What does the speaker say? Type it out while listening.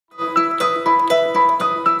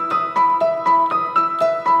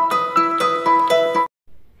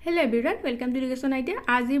everyone, welcome to Education Idea.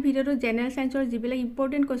 আজি ভিডিওটো general সায়েন্সৰ যিবিলাক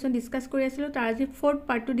ইম্পৰ্টেন্ট কোৱেশ্চন ডিসকাস কৰি আছিলো তাৰ আজি ফৰ্থ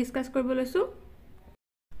পাৰ্টটো ডিসকাস কৰিব লৈছো।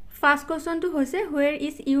 ফাৰ্স্ট কোৱেশ্চনটো হৈছে where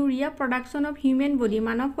is urea production of human body?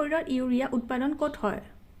 মানৱ শৰীৰৰ ইউৰিয়া উৎপাদন ক'ত হয়?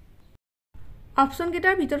 অপচন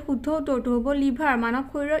কেইটাৰ ভিতৰত শুদ্ধ উত্তৰটো হ'ব লিভাৰ। মানৱ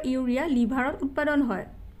শৰীৰৰ ইউৰিয়া লিভাৰত উৎপাদন হয়।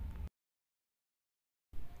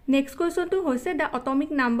 নেক্সট কোৱেশ্চনটো হৈছে the atomic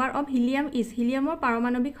number of helium is? হিলিয়ামৰ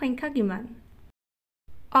পাৰমাণৱিক সংখ্যা কিমান?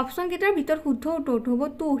 অপচন কেইটাৰ ভিতৰত শুদ্ধ উত্তৰটো হ'ব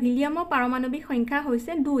 2। হিলিয়ামৰ পাৰমাণৱিক সংখ্যা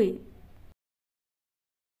হৈছে 2।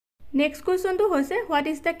 নেক্সট কোৱেশ্চনটো হৈছে what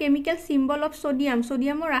is the chemical symbol of sodium?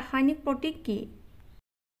 সোডিয়ামৰ ৰাসায়নিক প্ৰতীক কি?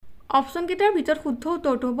 অপচন কেইটাৰ ভিতৰত শুদ্ধ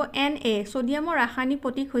উত্তৰটো হ'ব Na। সোডিয়ামৰ ৰাসায়নিক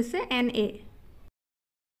প্ৰতীক হৈছে Na।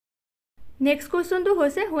 নেক্সট কোৱেশ্চনটো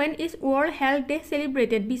হৈছে when is World Health Day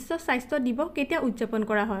celebrated? বিশ্ব স্বাস্থ্য দিৱস কেতিয়া উদযাপন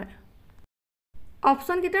কৰা হয়?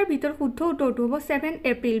 অপচন কেইটাৰ ভিতৰত শুদ্ধ উত্তৰটো হ'ব 7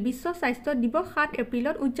 এপ্ৰিল। বিশ্ব স্বাস্থ্য দিৱস 7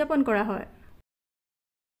 এপ্ৰিলত উদযাপন কৰা হয়।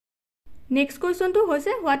 নেক্সট কোৱেশ্চনটো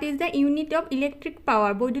হৈছে what is the unit of electric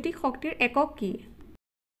power? বৈদ্যুতিক শক্তিৰ একক কি?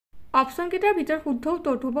 অপচন কেইটাৰ ভিতৰত শুদ্ধ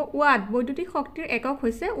উত্তৰটো হ'ব ওৱাট। বৈদ্যুতিক শক্তিৰ একক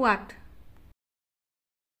হৈছে ওৱাট।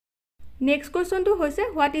 নেক্সট কোৱেশ্চনটো হৈছে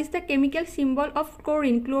what is the chemical symbol of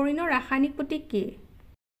chlorine? ক্লোৰিনৰ ৰাসায়নিক প্ৰতীক কি?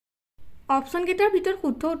 অপচন কেইটাৰ ভিতৰত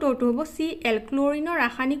শুদ্ধ উত্তৰটো হ'ব Cl। ক্লোৰিনৰ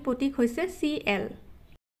ৰাসায়নিক প্ৰতীক হৈছে Cl।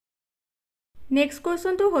 নেক্সট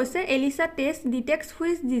কোৱেশ্চনটো হৈছে ELISA test detects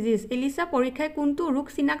which disease? ELISA পৰীক্ষাই কোনটো ৰোগ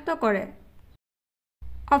চিনাক্ত কৰে?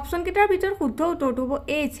 অপচন কেইটাৰ ভিতৰত শুদ্ধ উত্তৰটো হ'ব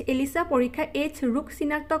H। এলিসা পৰীক্ষাই H ৰোগ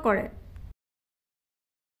চিনাক্ত কৰে।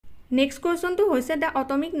 নেক্সট কোৱেশ্চনটো হৈছে the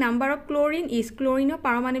atomic number of chlorine is? ক্লোৰিনৰ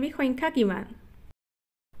পাৰমাণৱিক সংখ্যা কিমান?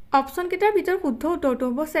 অপচন কেইটাৰ ভিতৰত শুদ্ধ উত্তৰটো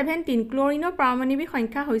হ'ব 17। ক্লোৰিনৰ পাৰমাণৱিক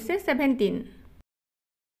সংখ্যা হৈছে 17।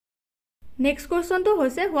 নেক্সট কোৱেশ্চনটো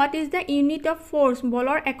হৈছে what is the unit of force?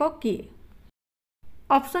 বলৰ একক কি?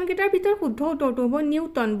 অপচন কেইটাৰ ভিতৰত শুদ্ধ উত্তৰটো হ'ব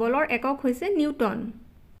নিউটন। বলৰ একক হৈছে নিউটন।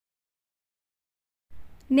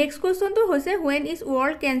 নেক্সট কোৱেশ্চনটো হৈছে when is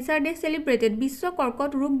World Cancer Day celebrated? বিশ্ব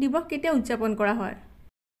কৰ্কট ৰোগ দিৱস কেতিয়া উদযাপন কৰা হয়?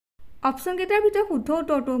 অপচন কেইটাৰ ভিতৰত শুদ্ধ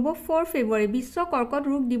উত্তৰটো হ'ব 4 ফেব্ৰুৱাৰী। বিশ্ব কৰ্কট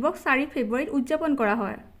ৰোগ দিৱস 4 ফেব্ৰুৱাৰীত উদযাপন কৰা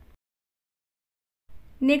হয়।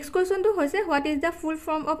 নেক্সট কোৱেশ্চনটো হৈছে what is the full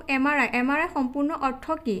form of MRI? MRI সম্পূৰ্ণ অৰ্থ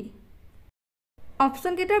কি?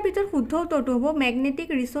 অপচন কেইটাৰ ভিতৰত শুদ্ধ উত্তৰটো হ'ব ম্যাগনেটিক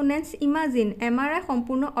ৰিসোনেন্স ইমেজিং। MRI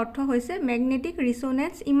সম্পূৰ্ণ অৰ্থ হৈছে ম্যাগনেটিক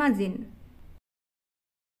ৰিসোনেন্স ইমেজিং।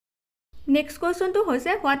 নেক্সট কোৱেশ্চনটো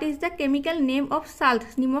হৈছে what is the chemical name of salt?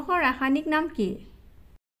 নিমখৰ ৰাসায়নিক নাম কি?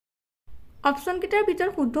 অপচন কেইটাৰ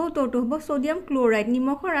ভিতৰত শুদ্ধ উত্তৰটো হ'ব সোডিয়াম ক্লোৰাইড।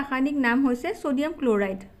 নিমখৰ ৰাসায়নিক নাম হৈছে সোডিয়াম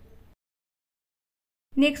ক্লোৰাইড।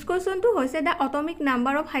 নেক্সট কোৱেশ্চনটো হৈছে the atomic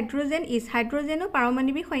number of hydrogen is? হাইড্ৰজেনৰ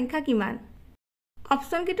পাৰমাণৱিক সংখ্যা কিমান?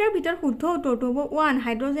 অপচন কেইটাৰ ভিতৰত শুদ্ধ উত্তৰটো হ'ব 1।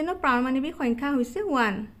 হাইড্ৰজেনৰ পাৰমাণৱিক সংখ্যা হৈছে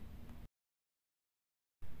 1।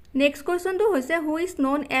 নেক্সট কোৱেশ্চনটো হৈছে who is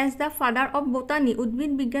known as the father of botany?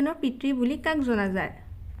 উদ্ভিদ বিজ্ঞানৰ পিতৃ বুলি কাক জনা যায়?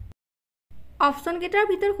 অপচন কেইটাৰ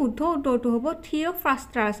ভিতৰত শুদ্ধ উত্তৰটো হ'ব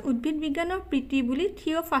Theophrastus। উদ্ভিদ বিজ্ঞানৰ পিতৃ বুলি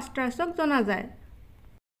Theophrastusক জনা যায়।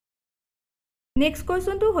 নেক্সট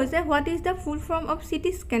কোৱেশ্চনটো হৈছে what is the full form of CT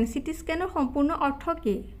scan? CT scanৰ সম্পূৰ্ণ অৰ্থ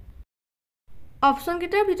কি? অপচন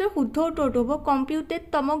কেইটাৰ ভিতৰত শুদ্ধ উত্তৰটো হ'ব কম্পিউটেড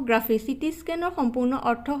টমোগ্ৰাফি। CT scanৰ সম্পূৰ্ণ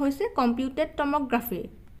অৰ্থ হৈছে কম্পিউটেড টমোগ্ৰাফি।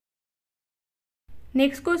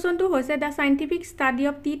 নেক্সট কোৱেশ্চনটো হৈছে the scientific study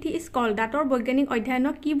of teeth is called? দাঁতৰ বৈজ্ঞানিক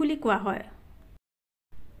অধ্যয়নক কি বুলি কোৱা হয়?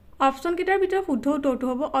 অপচন কেইটাৰ ভিতৰত শুদ্ধ উত্তৰটো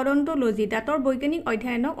হ'ব অডন্টলজি। দাঁতৰ বৈজ্ঞানিক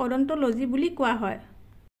অধ্যয়নক অডন্টলজি বুলি কোৱা হয়।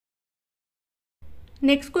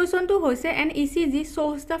 নেক্সট কোৱেশ্চনটো হৈছে an ECG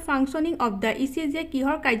shows the functioning of the? ECG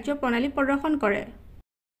কিহৰ কাৰ্যপ্ৰণালী প্ৰদৰ্শন কৰে?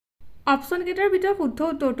 অপচন কেইটাৰ ভিতৰত শুদ্ধ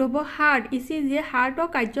উত্তৰটো হ'ব হাৰ্ট। ECG হাৰ্টৰ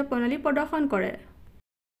কাৰ্যপ্ৰণালী প্ৰদৰ্শন কৰে।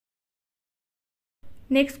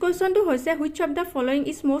 নেক্সট কোৱেশ্চনটো হৈছে which of the following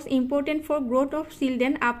is most important for growth of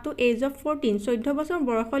children up to age of 14? 14 বছৰ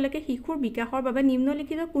বয়সলৈকে শিশুৰ বিকাশৰ বাবে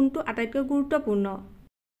নিম্নলিখিত কোনটো আটাইতকৈ গুৰুত্বপূৰ্ণ?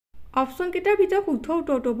 অপচন কেইটাৰ ভিতৰত শুদ্ধ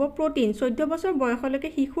উত্তৰটো হ'ব প্ৰ'টিন। 14 বছৰ বয়সলৈকে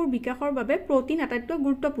শিশুৰ বিকাশৰ বাবে প্ৰ'টিন আটাইতকৈ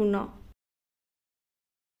গুৰুত্বপূৰ্ণ।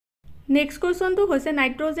 নেক্সট কোৱেশ্চনটো হৈছে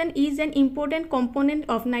nitrogen is an important component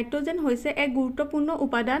of? Nitrogen হৈছে এক গুৰুত্বপূৰ্ণ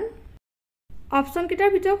উপাদান। অপচন কেইটাৰ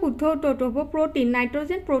ভিতৰত শুদ্ধ উত্তৰটো হ'ব প্ৰ'টিন।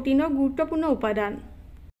 নাইট্ৰজেন প্ৰ'টিনৰ গুৰুত্বপূৰ্ণ উপাদান।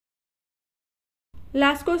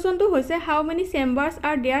 লাষ্ট কোৱেশ্চনটো হৈছে how many chambers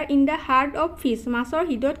are there in the heart of fish? মাছৰ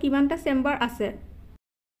হৃদয়ত কিমানটা চেম্বাৰ আছে?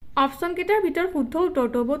 অপচন কেইটাৰ ভিতৰত শুদ্ধ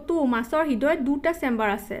উত্তৰটো হ'ব 2। মাছৰ হৃদয়ত 2টা চেম্বাৰ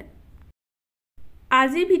আছে।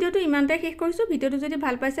 আজিৰ ভিডিওটো ইমানটাই শেষ কৰিছোঁ। ভিডিওটো যদি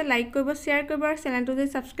ভাল পাইছে লাইক কৰিব, শ্বেয়াৰ কৰিব আৰু চেনেলটো যদি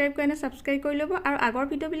ছাবস্ক্ৰাইব কৰে না ছাবস্ক্ৰাইব কৰি ল'ব আৰু আগৰ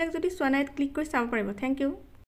ভিডিওবিলাক যদি চোৱা নাই ক্লিক কৰি চাব পাৰিব। Thank U.